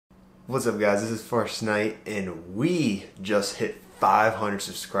What's up guys, this is Forrest Knight and we just hit 500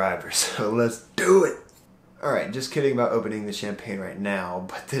 subscribers, so let's do it! Alright, just kidding about opening the champagne right now,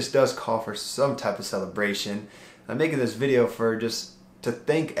 but this does call for some type of celebration. I'm making this video for just to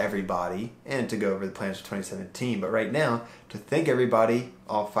thank everybody and to go over the plans for 2017, but right now, to thank everybody,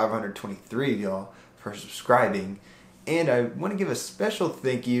 all 523 of y'all, for subscribing. And I want to give a special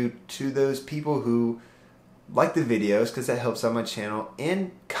thank you to those people who like the videos, because that helps out my channel,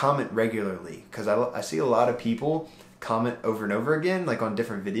 and comment regularly, because I see a lot of people comment over and over again, like on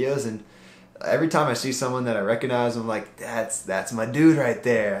different videos, and every time I see someone that I recognize, I'm like, that's my dude right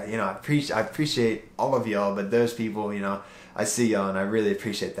there. You know, I appreciate all of y'all, but those people, you know, I see y'all and I really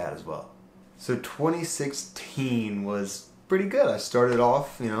appreciate that as well. So 2016 was pretty good. I started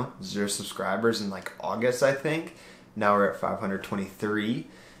off, you know, 0 subscribers in like August, I think. Now we're at 523.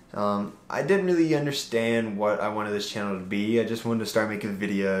 I didn't really understand what I wanted this channel to be. I just wanted to start making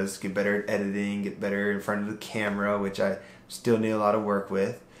videos, get better at editing, get better in front of the camera, which I still need a lot of work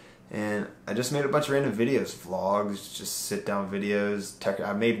with. And I just made a bunch of random videos, vlogs, just sit down videos.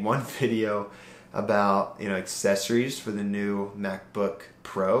 I made one video about, you know, accessories for the new MacBook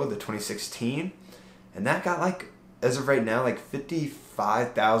Pro, the 2016. And that got like, as of right now, like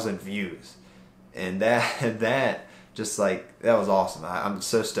 55,000 views. And that just like, that was awesome. I'm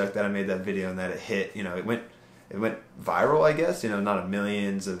so stoked that I made that video and that it hit. You know, it went viral, I guess. You know, not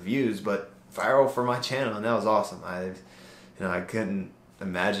millions of views, but viral for my channel, and that was awesome. I couldn't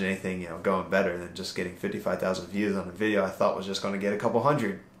imagine anything, you know, going better than just getting 55,000 views on a video I thought was just going to get a couple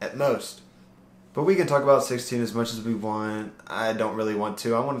hundred at most. But we can talk about 16 as much as we want. I don't really want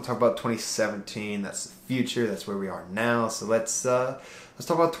to. I want to talk about 2017. That's the future. That's where we are now. So let's talk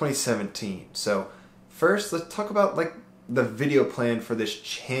about 2017. So first, let's talk about like the video plan for this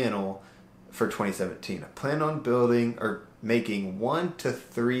channel for 2017. I plan on building or making 1 to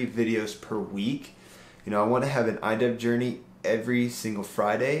 3 videos per week. You know, I want to have an iDev journey every single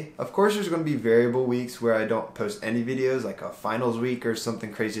Friday. Of course, there's going to be variable weeks where I don't post any videos, like a finals week or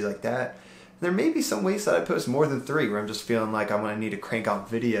something crazy like that. There may be some weeks that I post more than 3 where I'm just feeling like I need to crank out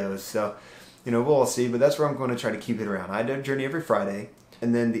videos. So, you know, we'll all see, but that's where I'm going to try to keep it around. iDev journey every Friday.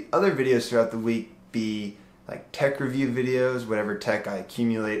 And then the other videos throughout the week be like tech review videos, whatever tech I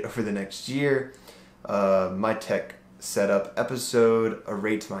accumulate over the next year, my tech setup episode, a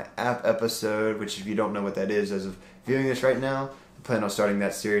rate my app episode, which if you don't know what that is as of viewing this right now, I plan on starting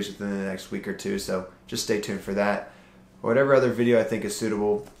that series within the next week or two, so just stay tuned for that. Whatever other video I think is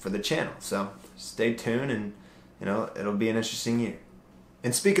suitable for the channel, so stay tuned and, you know, it'll be an interesting year.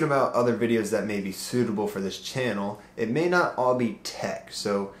 And speaking about other videos that may be suitable for this channel, it may not all be tech,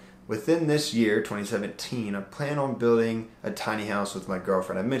 so within this year, 2017, I plan on building a tiny house with my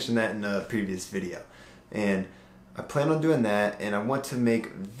girlfriend. I mentioned that in a previous video. And I plan on doing that, and I want to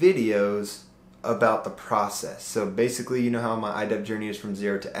make videos about the process. So basically, you know how my iDev journey is from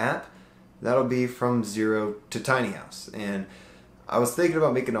 0 to app? That'll be from 0 to tiny house. And I was thinking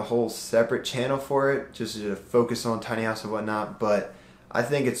about making a whole separate channel for it, just to focus on tiny house and whatnot, but I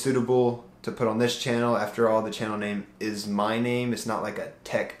think it's suitable to put on this channel. After all, the channel name is my name. It's not like a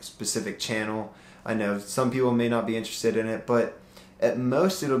tech specific channel. I know some people may not be interested in it, but at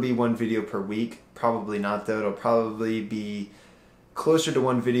most it'll be 1 video per week. Probably not though. It'll probably be closer to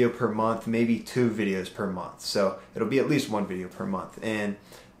 1 video per month, maybe 2 videos per month. So it'll be at least 1 video per month. And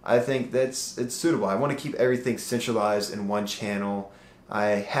I think it's suitable. I want to keep everything centralized in one channel. I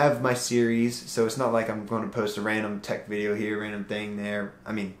have my series, so it's not like I'm going to post a random tech video here, random thing there.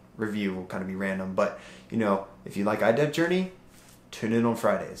 I mean, review will kind of be random, but you know, if you like iDev journey, tune in on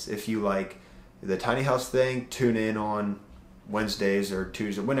Fridays. If you like the tiny house thing, tune in on Wednesdays or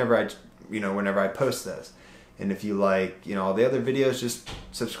Tuesdays, whenever I post those. And if you like, you know, all the other videos, just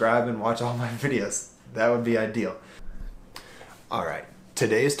subscribe and watch all my videos. That would be ideal. All right,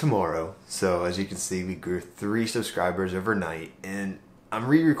 today is tomorrow, so as you can see, we grew 3 subscribers overnight, and I'm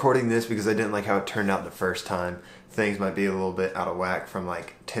re-recording this because I didn't like how it turned out the first time. Things might be a little bit out of whack from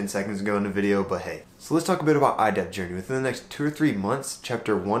like 10 seconds ago in the video, but hey. So let's talk a bit about iDev Journey. Within the next 2 or 3 months,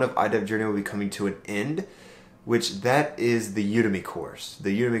 chapter 1 of iDev Journey will be coming to an end, which that is the Udemy course.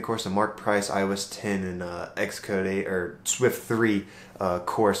 The Udemy course, the Mark Price iOS 10 and Xcode 8 or Swift 3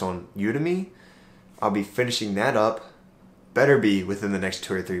 course on Udemy. I'll be finishing that up. Better be within the next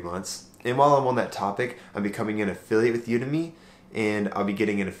 2 or 3 months. And while I'm on that topic, I'm becoming an affiliate with Udemy, and I'll be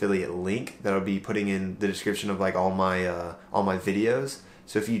getting an affiliate link that I'll be putting in the description of like all my videos.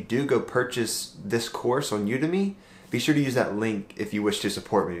 So if you do go purchase this course on Udemy, be sure to use that link if you wish to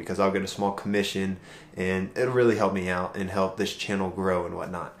support me, because I'll get a small commission and it'll really help me out and help this channel grow and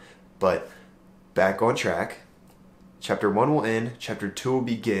whatnot. But back on track, Chapter 1 will end, Chapter 2 will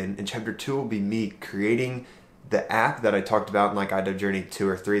begin, and Chapter 2 will be me creating the app that I talked about in like iDev Journey 2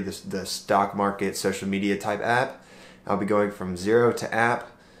 or 3, the stock market social media type app. I'll be going from 0 to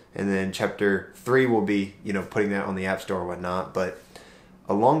app, and then Chapter 3 will be, putting that on the App Store or whatnot. But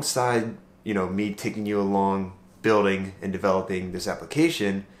alongside, me taking you along building and developing this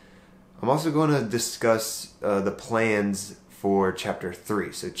application, I'm also going to discuss the plans for Chapter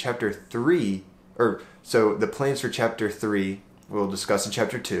 3. So the plans for Chapter 3 we'll discuss in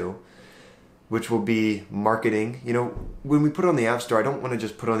Chapter 2, which will be marketing. When we put it on the App Store, I don't want to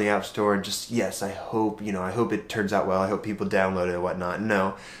just put it on the App Store and just, yes, I hope it turns out well. I hope people download it and whatnot.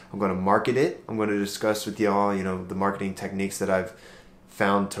 No, I'm going to market it. I'm going to discuss with y'all, the marketing techniques that I've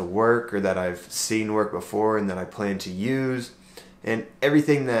found to work or that I've seen work before and that I plan to use. And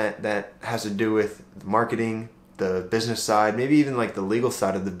everything that has to do with marketing, the business side, maybe even like the legal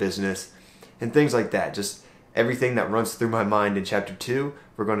side of the business and things like that. Just everything that runs through my mind in Chapter 2,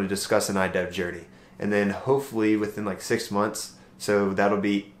 we're going to discuss in iDev Journey. And then hopefully within like 6 months, so that'll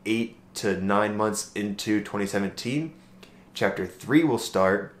be 8 to 9 months into 2017, Chapter 3 will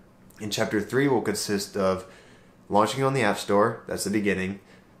start. And Chapter 3 will consist of launching on the App Store, that's the beginning,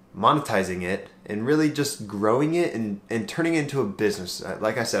 monetizing it, and really just growing it and turning it into a business.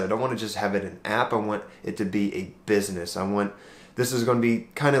 Like I said, I don't want to just have it an app. I want it to be a business. This is going to be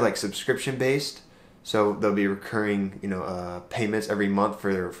kind of like subscription based. So there'll be recurring, payments every month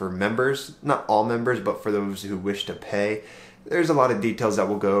for members. Not all members, but for those who wish to pay. There's a lot of details that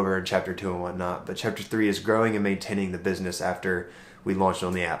we'll go over in Chapter 2 and whatnot. But Chapter 3 is growing and maintaining the business after we launch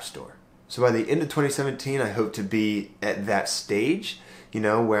on the App Store. So by the end of 2017, I hope to be at that stage,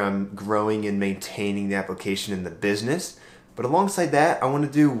 where I'm growing and maintaining the application in the business. But alongside that, I want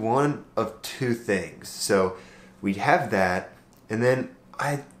to do one of two things. So we have that, and then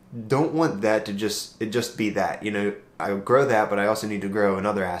I don't want that to just be that. I grow that, but I also need to grow in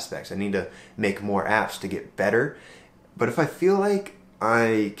other aspects. I need to make more apps to get better. But if I feel like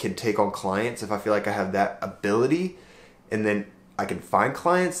I can take on clients, if I feel like I have that ability, and then I can find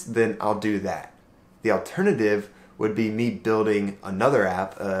clients, then I'll do that. The alternative would be me building another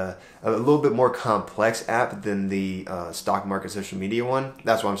app, a little bit more complex app than the stock market social media one.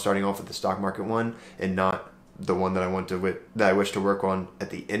 That's why I'm starting off with the stock market one and not the one that I wish to work on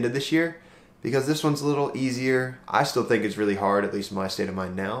at the end of this year, because this one's a little easier. I still think it's really hard, at least in my state of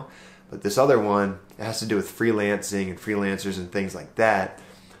mind now. But this other one, it has to do with freelancing and freelancers and things like that.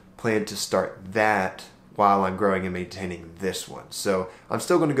 Plan to start that while I'm growing and maintaining this one. So I'm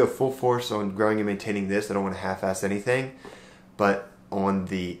still going to go full force on growing and maintaining this. I don't want to half-ass anything. But on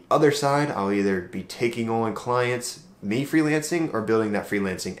the other side, I'll either be taking on clients, me freelancing, or building that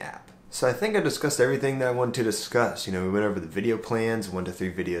freelancing app. So I think I discussed everything that I wanted to discuss. We went over the video plans, 1 to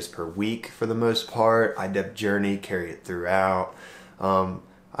 3 videos per week for the most part. iDev Journey, carry it throughout.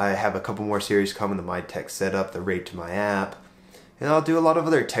 I have a couple more series coming, the My Tech Setup, the Rate to My App. And I'll do a lot of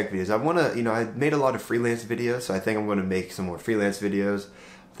other tech videos. I made a lot of freelance videos, so I think I'm going to make some more freelance videos.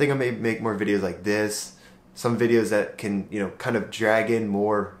 I think I may make more videos like this. Some videos that can, kind of drag in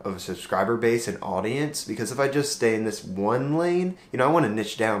more of a subscriber base and audience. Because if I just stay in this one lane, I want to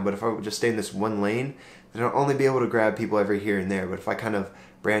niche down, but if I would just stay in this one lane, then I'll only be able to grab people every here and there. But if I kind of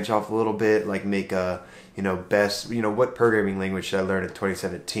branch off a little bit, like make a, what programming language should I learn in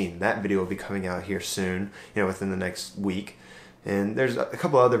 2017? That video will be coming out here soon, within the next week. And there's a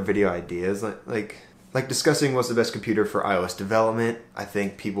couple other video ideas, like discussing what's the best computer for iOS development. I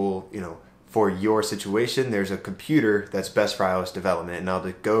think people, for your situation, there's a computer that's best for iOS development, and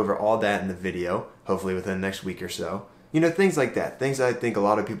I'll go over all that in the video, hopefully within the next week or so. Things like that. Things that I think a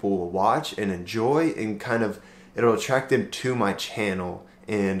lot of people will watch and enjoy, and kind of, it'll attract them to my channel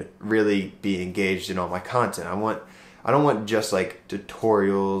and really be engaged in all my content. I don't want just like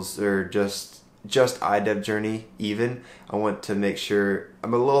tutorials or just iDev Journey even. I want to make sure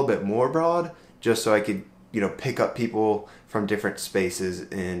I'm a little bit more broad, just so I could, pick up people from different spaces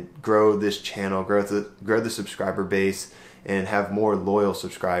and grow this channel, grow the subscriber base, and have more loyal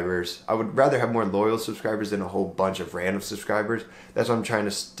subscribers. I would rather have more loyal subscribers than a whole bunch of random subscribers. That's why I'm trying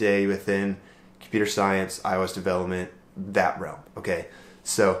to stay within computer science, iOS development, that realm. Okay,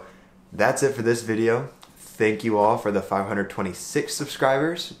 so that's it for this video. Thank you all for the 526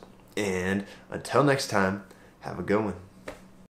 subscribers. And until next time, have a good one.